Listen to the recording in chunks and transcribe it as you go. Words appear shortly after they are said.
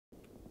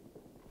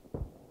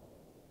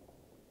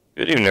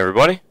Good evening,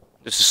 everybody.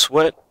 This is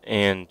Sweat,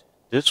 and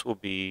this will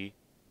be...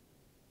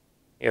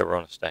 Yeah, we're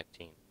on a stack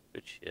team.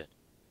 Good shit.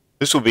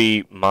 This will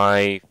be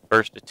my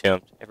first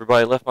attempt.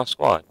 Everybody left my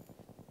squad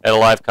at a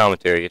live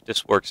commentary. If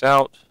this works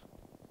out,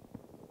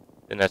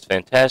 then that's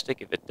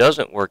fantastic. If it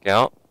doesn't work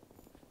out,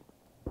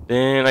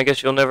 then I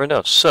guess you'll never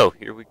know. So,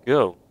 here we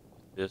go.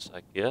 This, I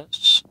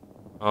guess.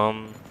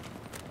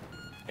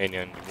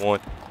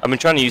 A91. I've been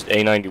trying to use the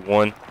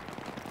A91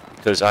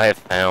 because I have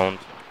found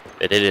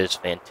that it is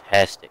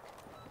fantastic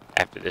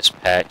after this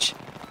patch,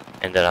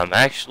 and that I'm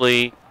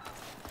actually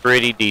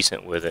pretty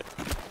decent with it.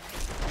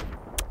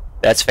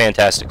 That's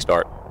fantastic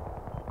start.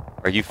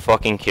 Are you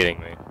fucking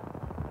kidding me?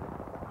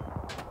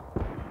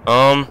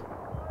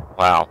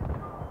 Wow.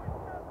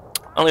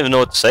 I don't even know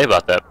what to say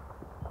about that.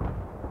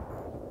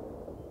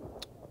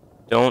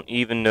 Don't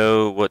even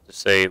know what to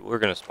say. We're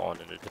gonna spawn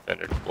into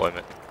defender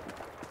deployment.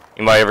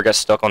 Anybody ever got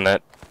stuck on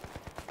that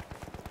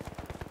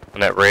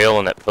rail,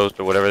 on that post,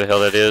 or whatever the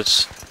hell that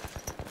is?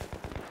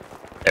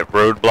 That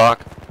roadblock?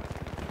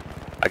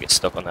 I get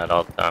stuck on that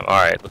all the time.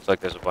 Alright, looks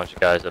like there's a bunch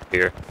of guys up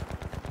here.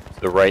 To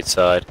the right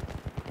side.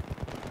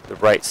 The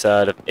right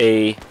side of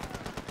A.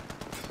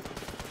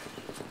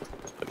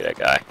 Look at that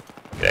guy.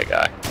 Look at that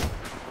guy.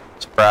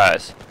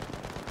 Surprise.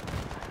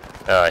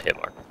 Hit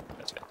mark.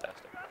 That's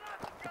fantastic.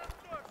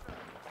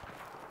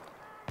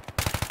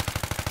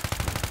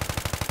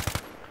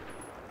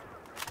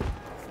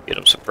 Get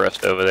him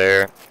suppressed over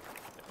there.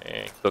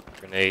 And cook a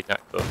grenade.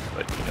 Not cook,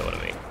 but you know what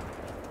I mean.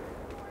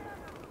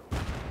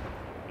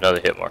 Another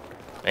hit marker.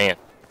 Man.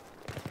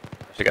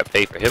 Actually got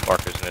paid for hit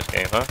markers in this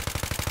game, huh?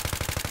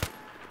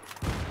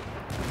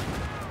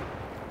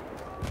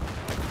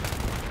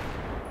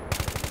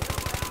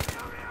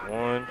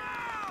 One.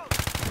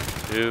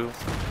 Two.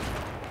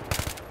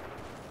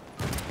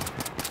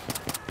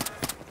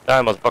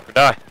 Die, motherfucker,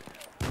 die.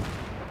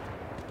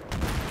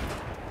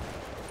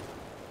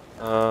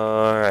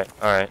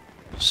 Alright.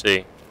 Let's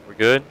see. We're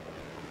good?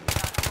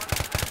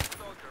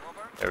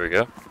 There we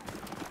go.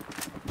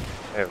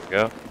 There we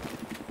go.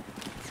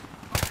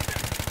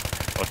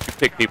 Don't you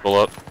pick people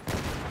up.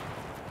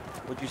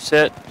 What'd you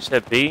set? You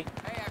said B?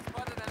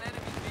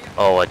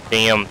 Oh, a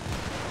damn.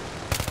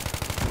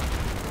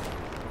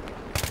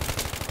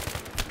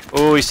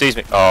 Oh, he sees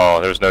me. Oh,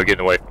 there's no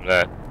getting away from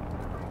that.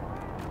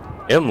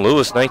 M.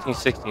 Lewis,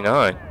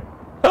 1969.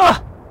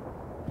 Ah!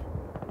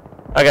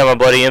 I got my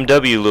buddy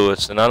M.W.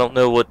 Lewis, and I don't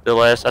know what the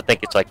last... I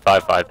think it's like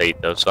 558,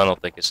 though, so I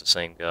don't think it's the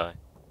same guy.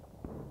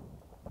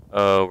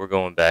 We're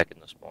going back in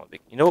the spawn.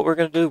 You know what we're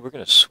going to do? We're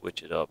going to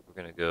switch it up. We're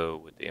going to go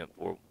with the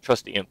M4.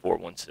 Trust the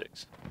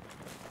M416.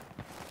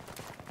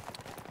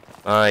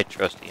 I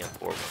trust the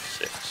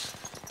M416.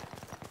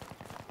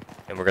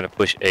 And we're going to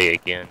push A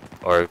again.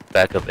 Or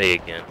back up A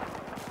again.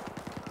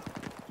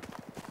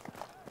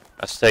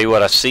 I tell you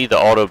what, I see the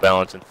auto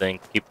balancing thing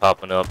keep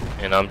popping up,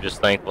 and I'm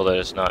just thankful that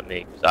it's not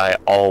me, because I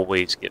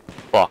always get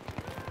fucked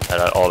at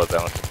that auto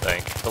balancing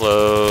thing.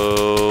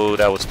 Hello,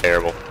 that was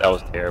terrible. That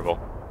was terrible.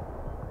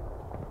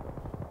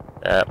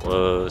 That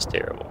was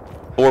terrible.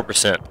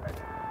 4%.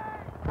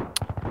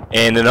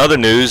 And in other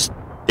news,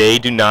 they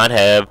do not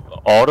have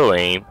auto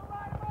aim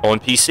on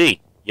PC.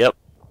 Yep,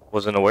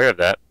 wasn't aware of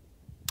that.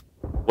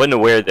 Wasn't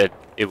aware that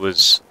it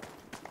was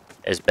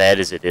as bad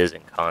as it is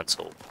in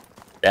console.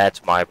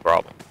 That's my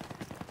problem.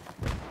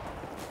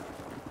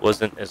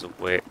 Wasn't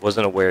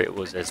aware it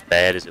was as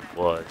bad as it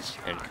was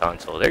in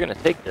console. They're gonna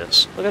take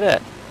this. Look at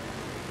that.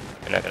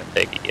 They're not gonna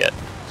take it yet.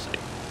 Let's see.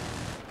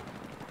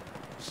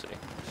 Let's see.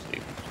 Let's see.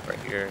 It's right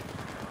here.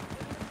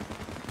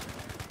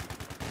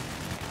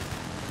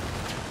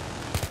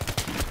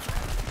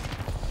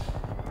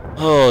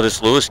 Oh,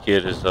 this Lewis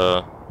kid is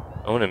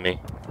owning me.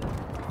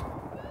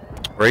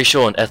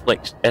 Racial and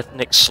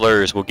ethnic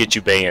slurs will get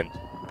you banned.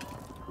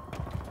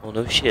 Well,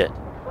 no shit.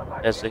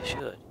 As they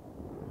should.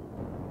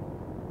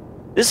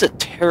 This is a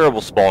terrible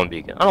spawn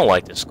beacon. I don't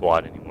like this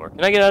squad anymore.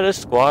 Can I get out of this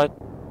squad?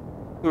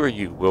 Who are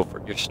you,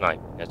 Wilford? You're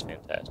sniping. That's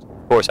fantastic.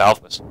 Of course,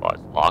 Alpha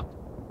squad's locked.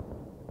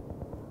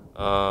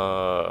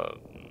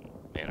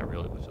 Man, I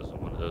really wish this was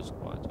one of those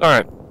squads. All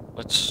right,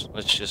 let's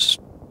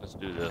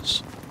do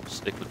this.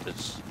 Stick with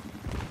this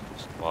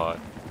squad.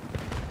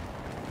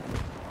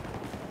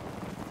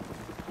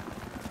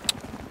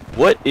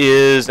 What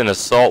is an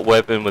assault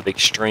weapon with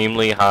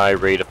extremely high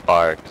rate of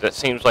fire? Because that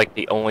seems like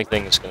the only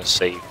thing that's going to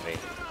save me.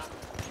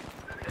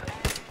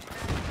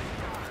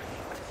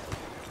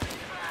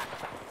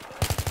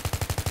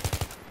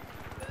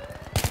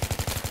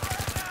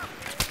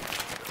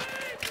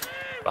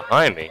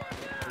 Behind me?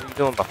 What are you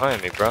doing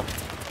behind me, bro?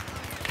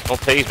 Don't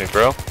tase me,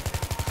 bro.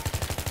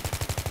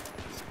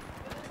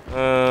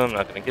 I'm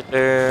not gonna get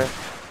there.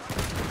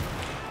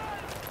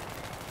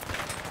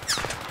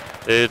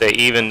 Do they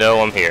even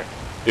know I'm here?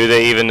 Do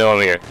they even know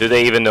I'm here? Do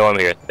they even know I'm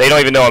here? They don't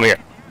even know I'm here.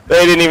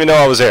 They didn't even know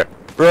I was here.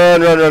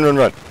 Run, run, run, run,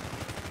 run.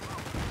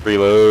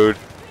 Reload.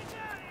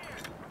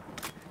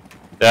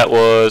 That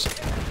was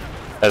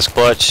as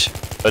clutch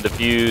a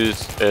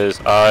defuse as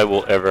I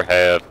will ever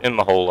have in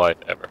my whole life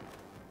ever.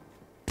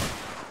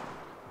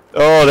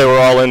 Oh, they were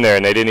all in there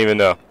and they didn't even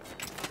know.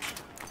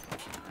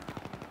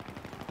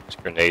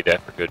 grenade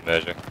that for good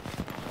measure.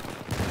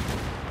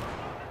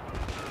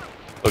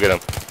 Look at him.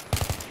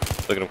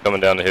 Look at him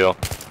coming down the hill.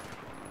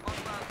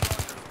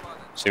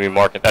 See me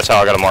marking. That's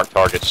how I gotta mark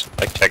targets.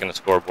 Like checking the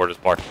scoreboard is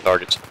marking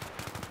targets.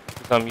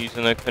 Because I'm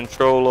using a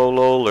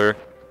controller.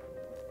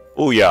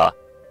 Oh yeah.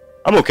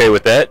 I'm okay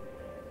with that.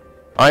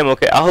 I'm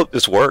okay. I hope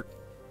this worked.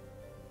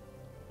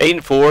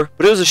 8-4,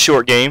 but it was a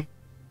short game.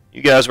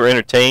 You guys were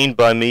entertained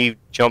by me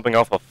jumping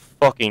off a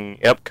fucking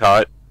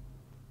Epcot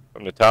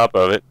from the top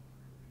of it.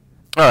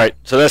 Alright,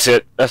 so that's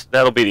it.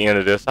 That'll be the end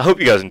of this. I hope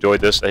you guys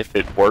enjoyed this, if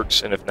it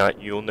works, and if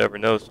not, you'll never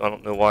know, so I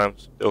don't know why I'm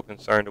still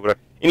concerned or whatever.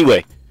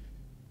 Anyway,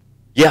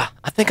 yeah,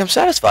 I think I'm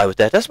satisfied with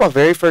that. That's my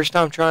very first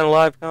time trying a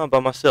live comm by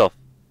myself.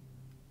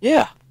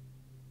 Yeah.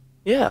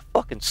 Yeah,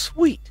 fucking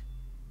sweet.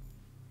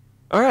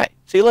 Alright,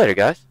 see you later,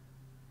 guys.